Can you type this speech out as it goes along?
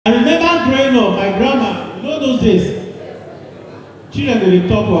days, children go dey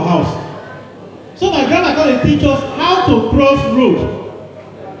talk for house. So my grandma come dey teach us how to cross road.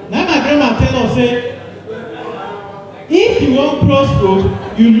 Now my grandma tell us say, if you wan cross road,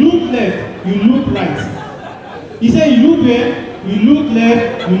 you look left, you look right. He say you look where, you look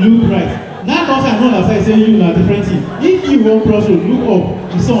left, you look right. Now cause I know that I say you na different thing. If you wan cross road, look up,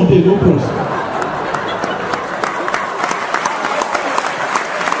 the sun dey, no cross.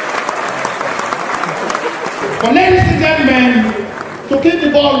 But ladies and gentlemen, to keep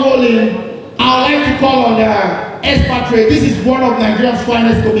the ball rolling, I would like to call on the Expatriate. This is one of Nigeria's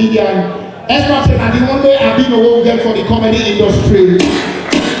finest comedians. Expatriate are the only Abino will get for the comedy industry.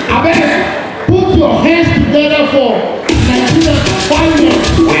 I beg, put your hands together for Nigeria's finest.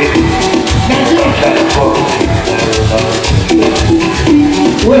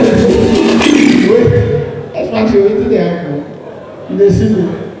 Wait. Expatriate, wait till they happen. You see me.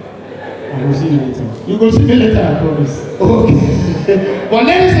 I will see you later. You go see me later, I promise. Okay. But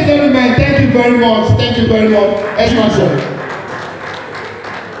ladies and gentlemen, thank you very much. Thank you very much. Expatriate.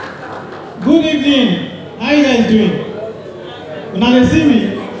 Good evening. How you guys doing? Now they see me?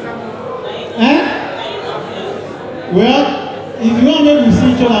 Eh? Well, if you want to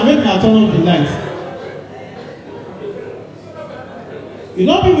see each other, make me turn off the lights. You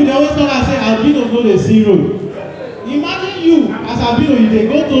know people they always talk and say albinos no dey see road. Imagine you as albino, you dey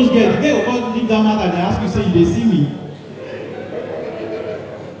go those girls, the girl go leave that matter, they ask you say you dey see me.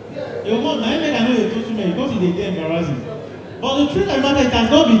 Your mom, na make I know dey talk too many because e dey embarrassing. But the truth of the matter, it has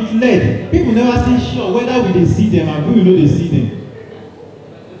not been cleared. People never say sure whether we dey see them and we know they see them.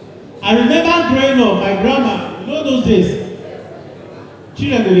 I remember growing up, my grandma, you know those days,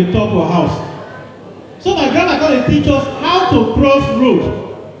 children go dey talk for house. So my grandma come dey teach us how to cross road.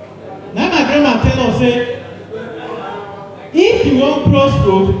 Now my grandma tell us say, if you wan cross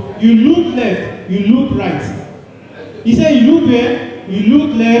road, you look left, you look right. He say you look where, you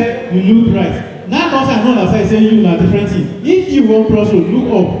look left, you look right. Now cause I know that I say you na different thing. If you wan cross road,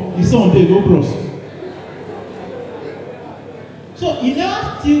 look up, the sun dey, no cross. So e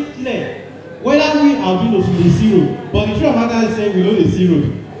never still clear whether we albinos dey see road, but the truth of the matter is say we no dey see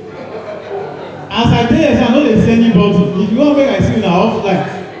road. As I dey here, I no dey see anybody. If you wan make I see una off light.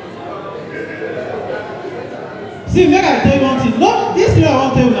 See, make I tell you one thing. No, this thing I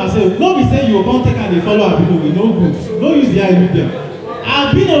wan tell una say, no be say you go come take and dey follow albino, we no good. No use the eye look them.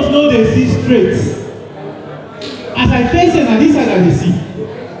 Albinos no dey see straight. As I face it, na this side I dey see.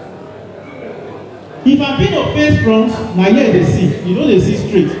 If albino face front, na here dey see. You no dey see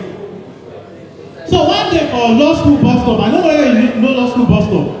straight. So one day for law school bus stop, I no know whether you know law school bus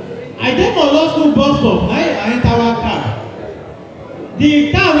stop. I dey for law school bus stop, na I enter one car.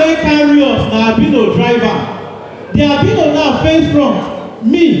 The car wey carry us na albino driver. The albino now face front.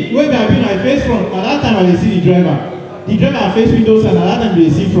 Me wey be albino I face front. Na that time I dey see the driver. The driver face window side, na that time they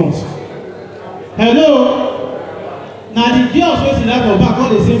see front. Hello? Now the girls wey sit down for back, come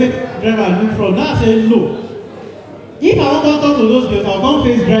dey say make driver look front. Now I say no. If I wan come talk to those girls, I will come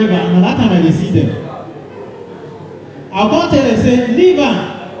face driver, na that time I dey see them. I will come tell them say leave am,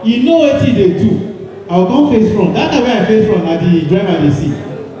 you know wetin dey do. I will come face front. That time wey I face front, na the driver dey see.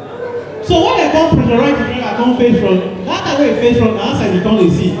 So when I come pressurize the driver, I come face front. That time wey he face front, na outside he come dey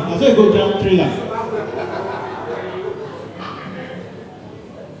see. Na so he go jam trailer.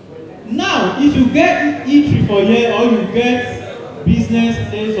 Now, if you get eatery for here or you get business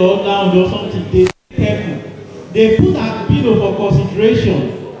place or lounge or something, they careful. They put albino for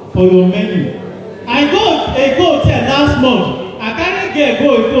consideration for your menu. I go a hotel last month. I carry girl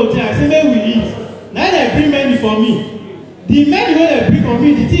go a hotel. I say make we eat. Now they bring menu for me. The menu wey they bring for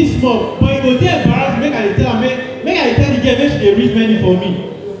me, the thing small, but e go dey embarrassing. Make I tell am make I tell the girl make she dey read menu for me.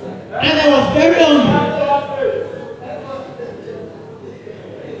 And I was very hungry.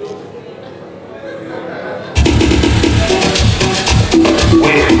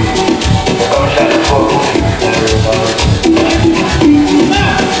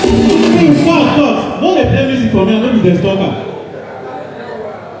 No dey play music for me, I no be the stalker.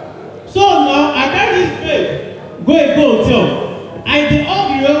 So now I carry this babe go a hotel. I dey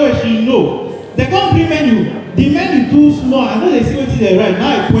hungry well she know. They come bring menu. The menu too small. I know they see wetin dey write.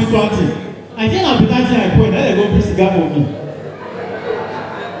 Now I point 20. I think na better thing I point. Now they go bring cigar for me.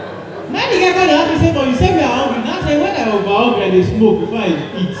 Now the guy come dey ask me say, but you say we are hungry. Now I say when I over hungry I dey smoke before I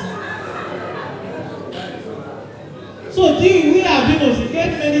eat. So we albinos e get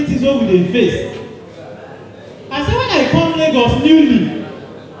many things wey we dey face. I say when I come Lagos newly,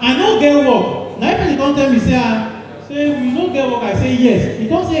 I no get work. Na people come tell me say we no get work. I say yes. He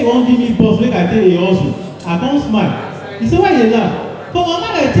come say he wan give me bus make I take a hustle. I come smile. He say why you dey laugh? For my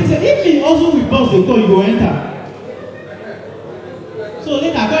mind, I think say if me also with boss dey call, you go enter. So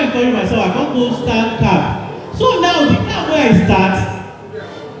later I go encourage myself, I come go start cab. So now the cab where I start,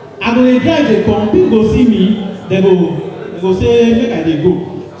 I go dey drive dey come, people go see me, they go say make I dey go.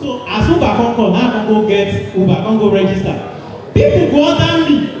 So as Uber come, now I come go get Uber, come go register. People go under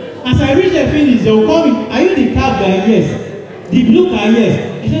me. As I reach the finish, they will call me, are you the cab guy? Yes. The blue car?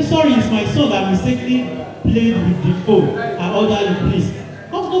 Yes. He said, sorry, it's my son that mistakenly played with the phone. I order you, please.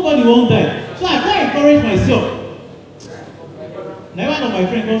 Because nobody won't die. So I go encourage myself. Now one of my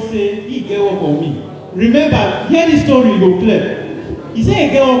friends go say, he get work on me. Remember, hear this story, go clear. He said, he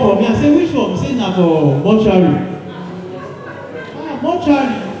get work on me. I said, which one? He said, now for mortuary.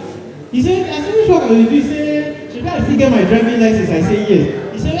 Mortuary. He said, I said, which one can you do? He said, should I still get my driving license? I said, yes.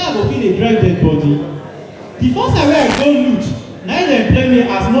 He said, where I go feel a drive dead body. The first time where I go loot, now they employ me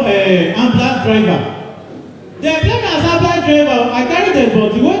as ambulance driver. They employ me as ambulance driver. I carry dead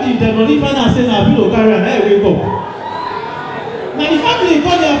body. When the dead body find out say na pillow carry and I wake up. Now the family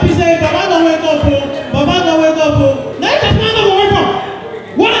call their people say, Baba don't wake up, oh. Baba don't wake up, oh. Now the man don't wake up.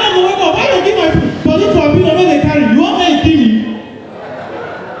 Why don't wake up? Why don't give my body to a pillow when they carry? You want me to kill me?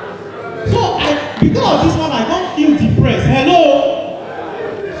 So because of this one, I can't feel depressed. Hello.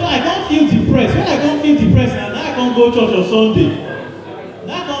 So I can't feel depressed. When I can't feel depressed, now I can't go church on Sunday.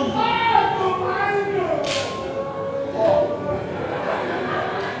 Now I can't.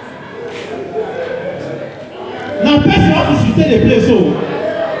 Now person office you take the place so.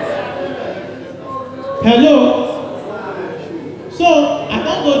 Hello. So I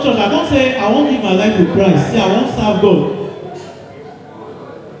can't go church. I can't say I won't give my life to Christ. See, I won't serve God.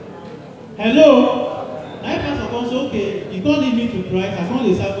 Hello. Now pastor come say, okay, you can't lead me to Christ. I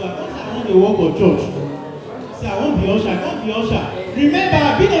can't serve God. I want to work for church. See, I won't be usher. I can't be usher. Remember,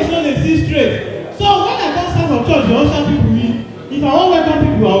 I've been also the see straight. So when I come stand for church, the usher people me. If I want welcome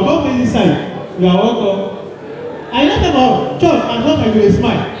people, I'll go face this side. You are welcome. I know them all. Church, and church, I will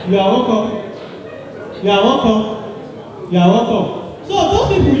smile. You are welcome. You are welcome. You are welcome. So those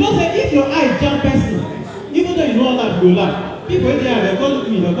people, you know, say if your eye jump person, even though you know all that, you will laugh. People in there, they call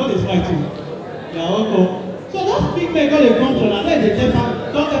me, they call the smile too. You are welcome. So those big men got a control and then they tell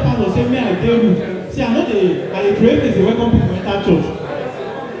pastor say me I tell you. See, I know they train face they welcome people enter church.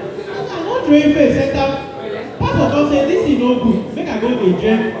 I no train face enter. Pastor come say this is no good. Make I go to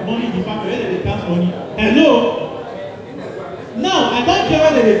join money department where they count money. Hello. Now I don't care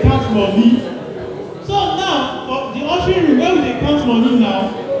whether they count money. So now for the ushering room where they count money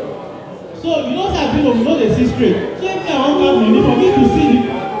now. So you know that people know they see straight. So if I want count money for me to see the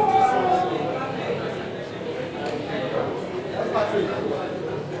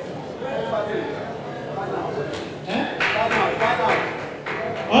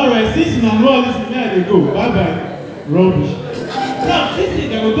alright, since you know all this, where they go? Bye bye. Rubbish. Now, this thing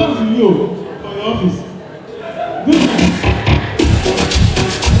they will come to you for your office. Good night.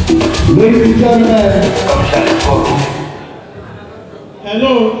 Ladies and gentlemen.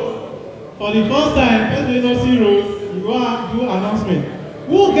 Hello. For the first time, first we don't see road, you go and do announcement.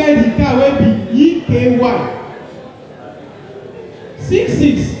 Who get the car will be EKY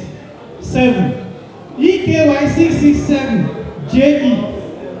 667 EKY 667 JE.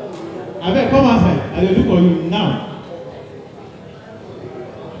 I better come outside. I will look for you now.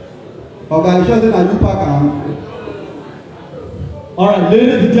 Okay, you sure that you pack. All right,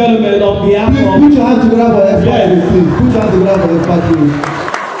 ladies and gentlemen, on behalf of... Please put your hands together for Expatriate, please. Put your hands together for Expatriate.